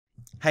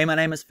Hey, my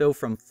name is Phil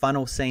from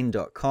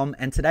funnelscene.com,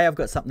 and today I've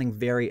got something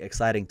very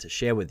exciting to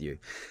share with you.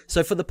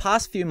 So for the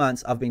past few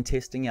months, I've been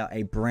testing out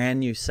a brand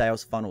new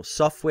sales funnel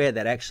software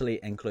that actually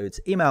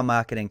includes email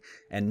marketing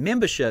and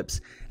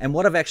memberships. And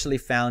what I've actually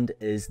found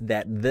is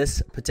that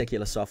this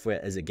particular software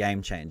is a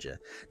game changer.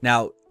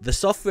 Now, the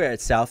software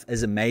itself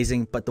is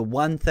amazing, but the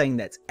one thing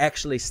that's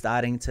actually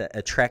starting to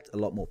attract a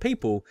lot more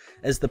people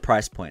is the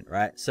price point,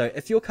 right? So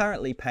if you're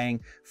currently paying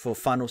for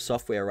funnel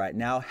software right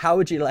now, how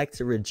would you like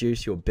to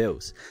reduce your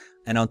bills?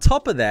 And on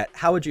top of that,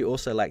 how would you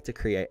also like to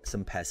create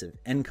some passive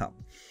income?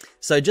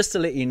 So just to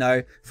let you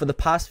know, for the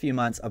past few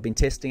months, I've been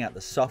testing out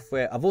the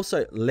software. I've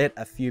also let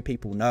a few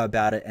people know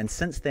about it. And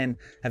since then,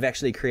 I've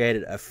actually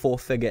created a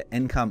 4-figure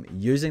income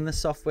using the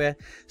software.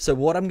 So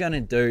what I'm going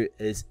to do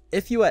is,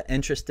 if you are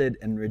interested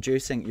in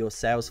reducing your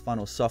sales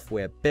funnel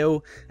software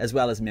bill, as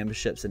well as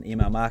memberships and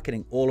email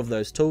marketing, all of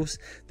those tools,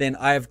 then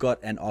I've got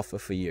an offer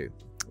for you.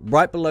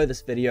 Right below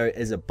this video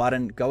is a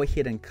button. Go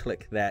ahead and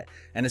click that,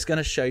 and it's going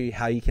to show you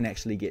how you can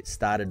actually get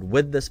started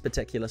with this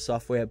particular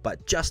software.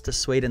 But just to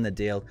sweeten the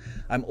deal,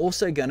 I'm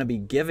also going to be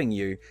giving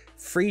you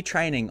free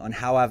training on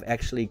how I've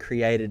actually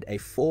created a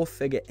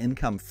 4-figure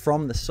income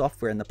from the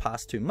software in the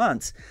past 2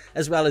 months,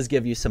 as well as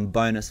give you some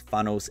bonus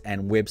funnels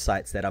and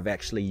websites that I've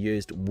actually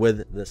used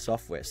with the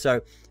software. So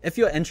if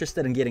you're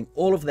interested in getting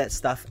all of that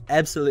stuff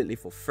absolutely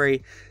for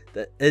free,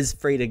 that is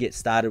free to get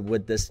started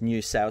with this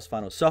new sales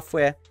funnel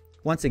software,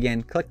 once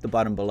again, click the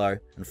button below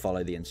and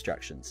follow the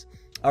instructions.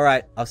 All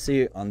right, I'll see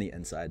you on the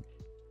inside.